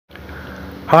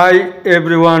Hi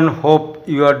everyone, hope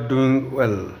you are doing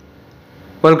well.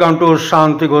 Welcome to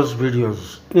Shanti Ghosh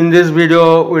videos. In this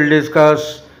video, we'll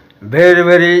discuss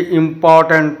very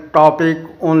important topic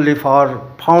only for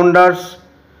founders.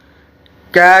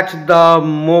 Catch the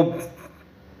move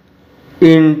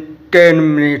in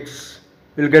 10 minutes.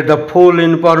 You'll get the full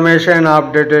information,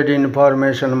 updated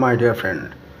information, my dear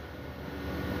friend.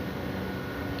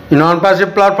 In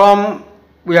ONPASSIVE platform,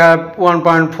 we have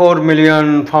 1.4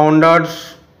 million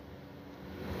founders,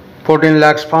 14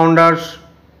 lakhs founders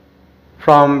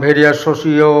from various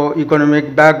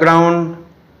socio-economic background,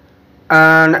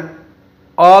 and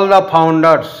all the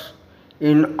founders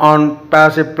in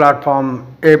ONPASSIVE platform,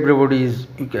 everybody is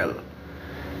equal.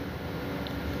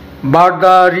 But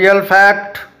the real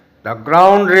fact, the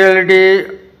ground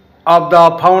reality of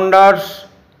the founders,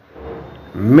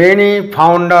 many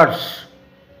founders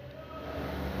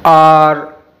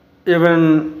are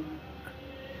even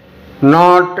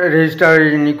not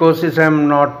registered in ecosystem,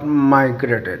 not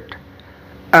migrated.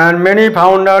 And many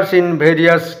founders in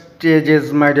various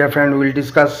stages, my dear friend, will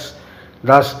discuss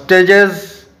the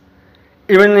stages.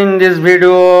 Even in this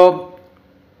video,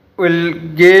 will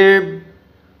give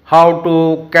how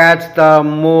to catch the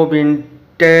move in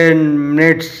 10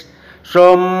 minutes.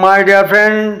 So my dear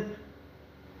friend,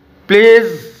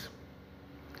 please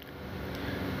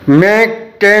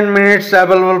make 10 minutes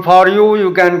available for you.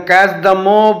 You can catch the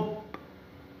move,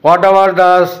 whatever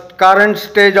the current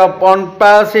stage of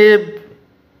ONPASSIVE,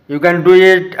 you can do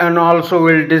it, and also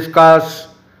we'll discuss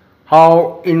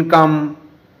how income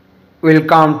will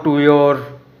come to your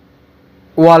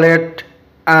wallet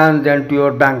and then to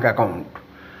your bank account.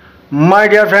 My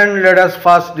dear friend, let us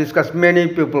first discuss many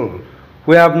people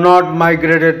who have not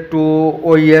migrated to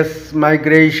OES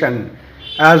migration.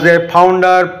 As a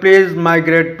founder, please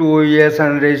migrate to OES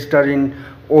and register in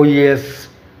OES,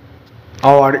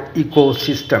 our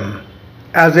ecosystem.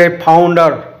 As a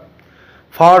founder,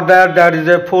 for that there is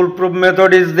a foolproof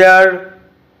method is there.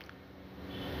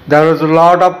 There was a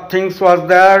lot of things was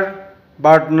there,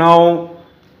 but now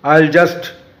I'll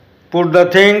just put the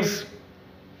things.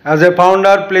 As a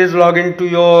founder, please log into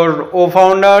your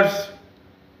OFounders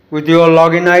with your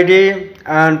login ID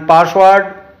and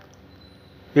password.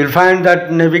 You'll find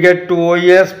that navigate to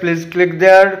OES, please click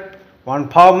there. One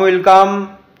form will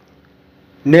come,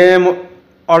 name,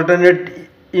 alternate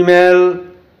email,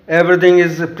 everything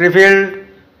is pre-filled.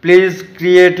 Please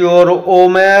create your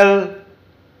OMail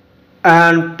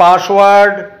and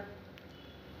password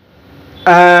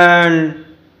and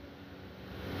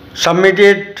submit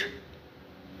it.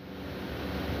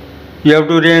 You have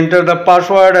to re-enter the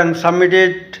password and submit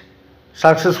it.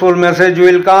 Successful message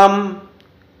will come.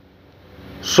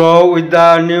 So with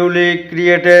the newly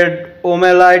created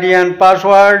OMail ID and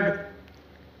password,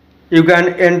 you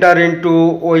can enter into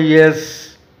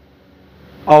OES,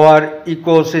 our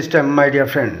ecosystem, my dear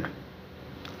friend.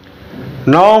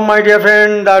 Now, my dear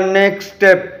friend, the next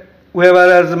step,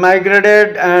 whoever has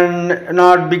migrated and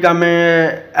not become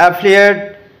a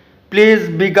affiliate, please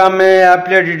become a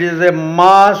affiliate. It is a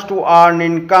must to earn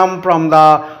income from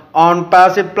the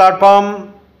ONPASSIVE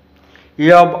platform.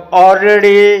 You have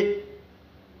already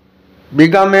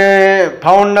become a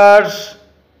founders,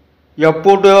 you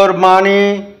put your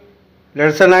money,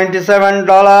 let's say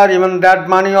 $97, even that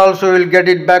money also will get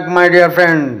it back, my dear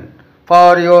friend,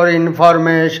 for your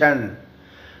information.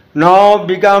 Now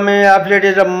become a affiliate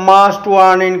is a must to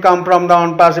earn income from the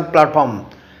ONPASSIVE platform.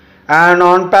 And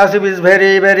ONPASSIVE is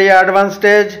very advanced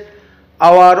stage.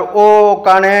 Our O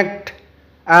Connect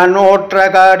and O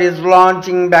Tracker is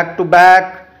launching back to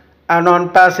back, and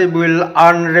ONPASSIVE will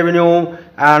earn revenue,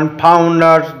 and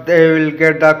founders, they will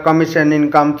get the commission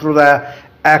income through the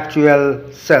actual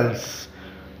sales,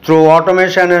 through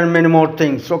automation and many more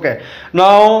things. Okay,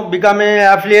 now become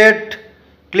a affiliate.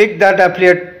 Click that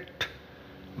affiliate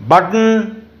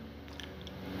button.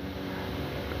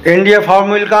 NDA form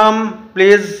will come.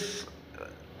 Please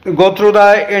go through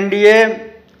the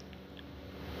NDA,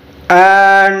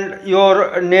 and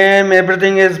your name,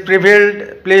 everything is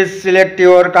pre-filled. Please select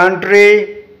your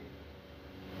country.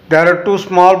 There are two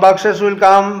small boxes will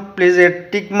come. Please a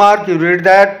tick mark, you read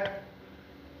that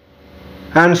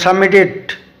and submit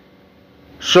it.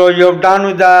 So you have done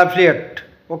with the affiliate.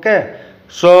 Okay,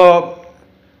 so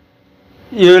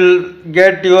you will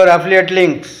get your affiliate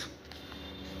links.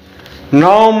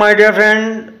 Now, my dear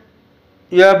friend,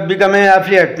 you have become an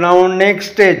affiliate. Now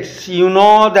next stage, you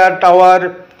know that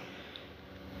our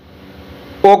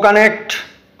O Connect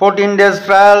 14 days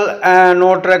trial and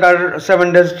O Tracker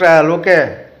 7 days trial.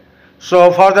 Okay,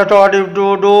 so for that, what you have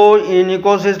to do in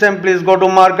ecosystem, please go to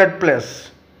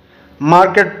marketplace.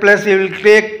 Marketplace, you will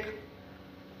click,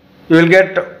 you will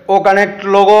get OConnect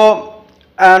logo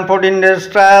and 14 days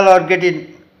trial or get it.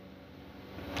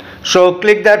 So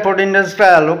click that 14 days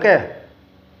trial, okay?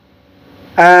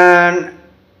 And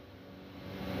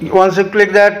once you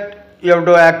click that, you have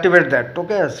to activate that,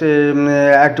 okay? So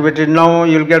activate it now,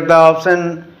 you'll get the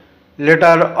option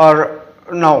later or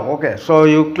now, okay? So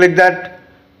you click that,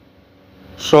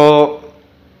 so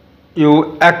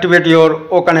you activate your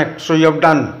OConnect, so you have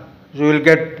done. You will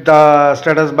get the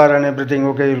status bar and everything,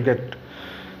 okay? You'll get.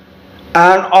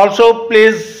 And also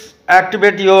please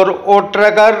activate your O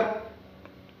tracker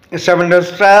 7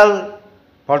 days trial.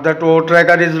 For that O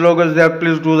tracker is logo is there,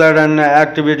 please do that and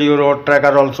activate your O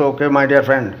tracker also, okay, my dear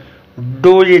friend.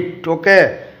 Do it,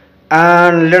 okay?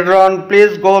 And later on,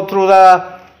 please go through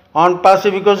the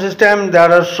ONPASSIVE ecosystem.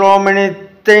 There are so many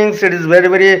things. It is very,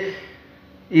 very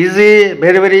easy,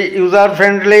 very, very user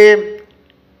friendly.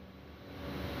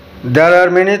 There are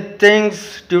many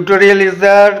things. Tutorial is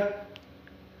there,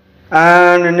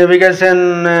 and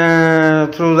navigation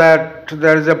through that.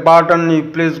 There is a button. You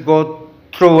please go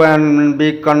through and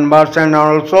be conversant.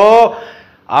 Also,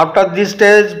 after this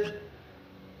stage,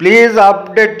 please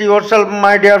update yourself,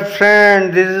 my dear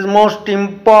friend. This is most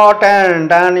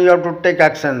important, and you have to take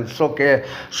actions. Okay.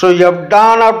 So you have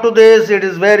done up to this. It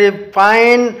is very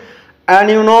fine. And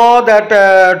you know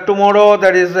that tomorrow,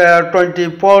 that is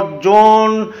 24th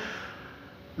June,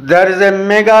 there is a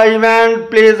mega event.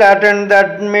 Please attend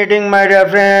that meeting, my dear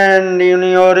friend. In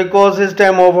your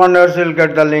ecosystem of wonders, you'll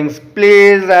get the links.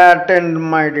 Please attend,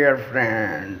 my dear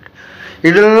friend.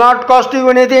 It will not cost you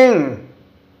anything.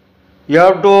 You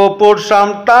have to put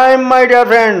some time, my dear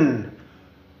friend.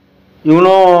 You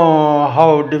know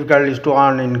how difficult it is to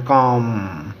earn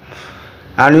income.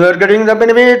 And you are getting the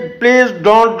benefit. Please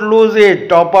don't lose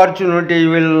it. Opportunity you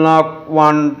will knock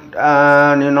one,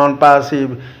 and in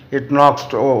ONPASSIVE it knocks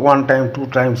to 1 time, 2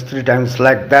 times, 3 times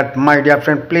like that, my dear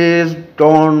friend. Please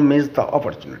don't miss the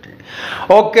opportunity.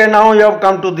 Okay, now you have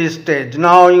come to this stage.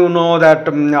 Now you know that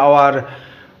our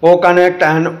OConnect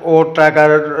and O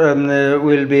tracker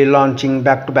will be launching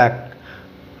back to back.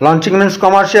 Launching means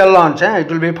commercial launch. It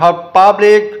will be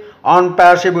public.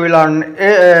 ONPASSIVE will earn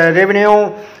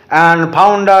revenue, and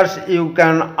founders, you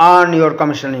can earn your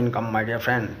commission income, my dear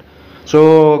friend.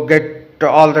 So get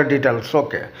all the details.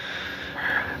 Okay.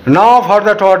 Now for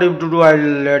that, what you have to do, I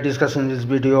will discuss in this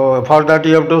video. For that,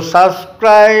 you have to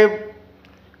subscribe.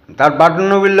 That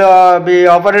button will be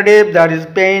operative. That is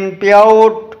pay in,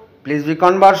 payout. Please be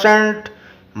conversant.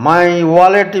 My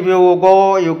wallet, if you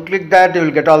go, you click that, you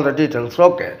will get all the details.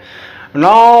 Okay.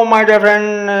 Now, my dear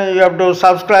friend, you have to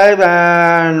subscribe,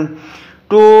 and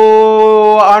to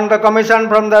earn the commission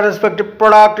from the respective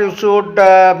product, you should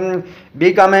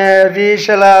become a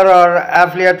reseller or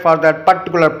affiliate for that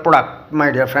particular product, my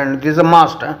dear friend. This is a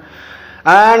must.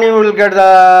 And you will get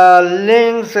the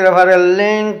links, referral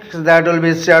links that will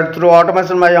be shared through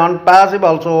automation by ONPASSIVE.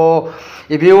 Also,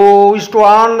 if you wish to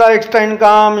earn the extra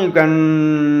income, you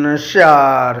can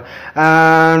share.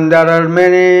 And there are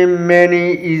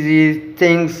many easy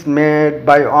things made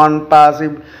by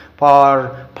ONPASSIVE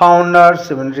for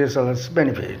founders, even resellers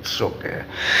benefits. Okay.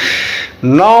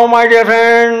 Now, my dear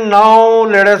friend, now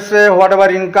let us say whatever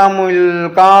income will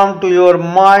come to your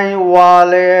My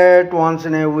Wallet once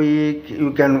in a week,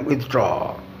 you can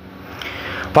withdraw.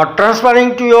 For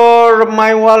transferring to your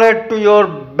My Wallet to your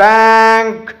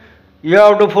bank, you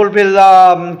have to fulfill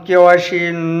the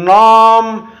KYC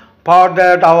norm. For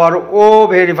that, our O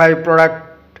Verify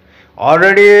product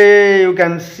already you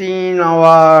can see in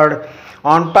our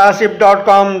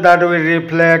ONPASSIVE.com, that will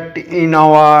reflect in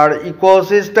our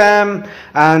ecosystem,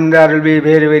 and there will be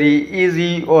very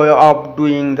easy way of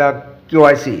doing the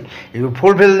KYC. If you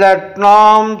fulfill that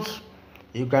norms,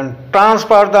 you can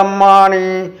transfer the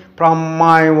money from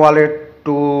My Wallet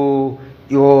to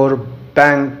your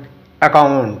bank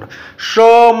account.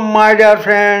 So, my dear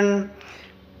friend,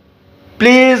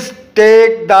 please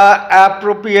take the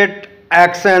appropriate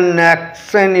action.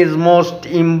 Action is most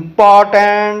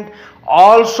important.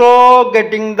 Also,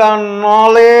 getting the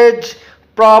knowledge,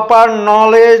 proper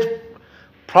knowledge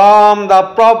from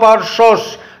the proper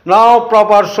source. Now,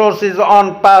 proper source is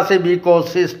ONPASSIVE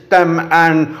ecosystem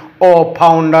and O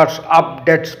founders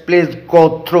updates. Please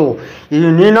go through.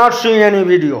 You need not see any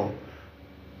video.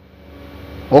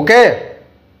 Okay?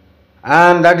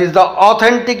 And that is the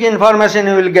authentic information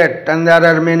you will get. And there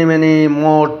are many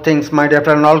more things, my dear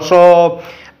friend. Also,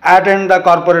 attend the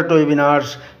corporate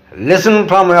webinars. Listen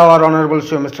from our Honorable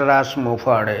CEO, Mr. Ash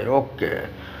Mufade. Okay.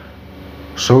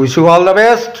 So, wish you all the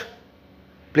best.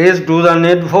 Please do the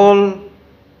needful.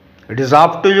 It is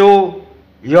up to you.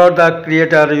 You are the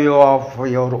creator of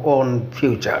your own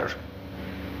future.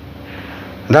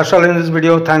 That's all in this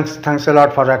video. Thanks a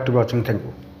lot for active watching. Thank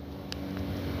you.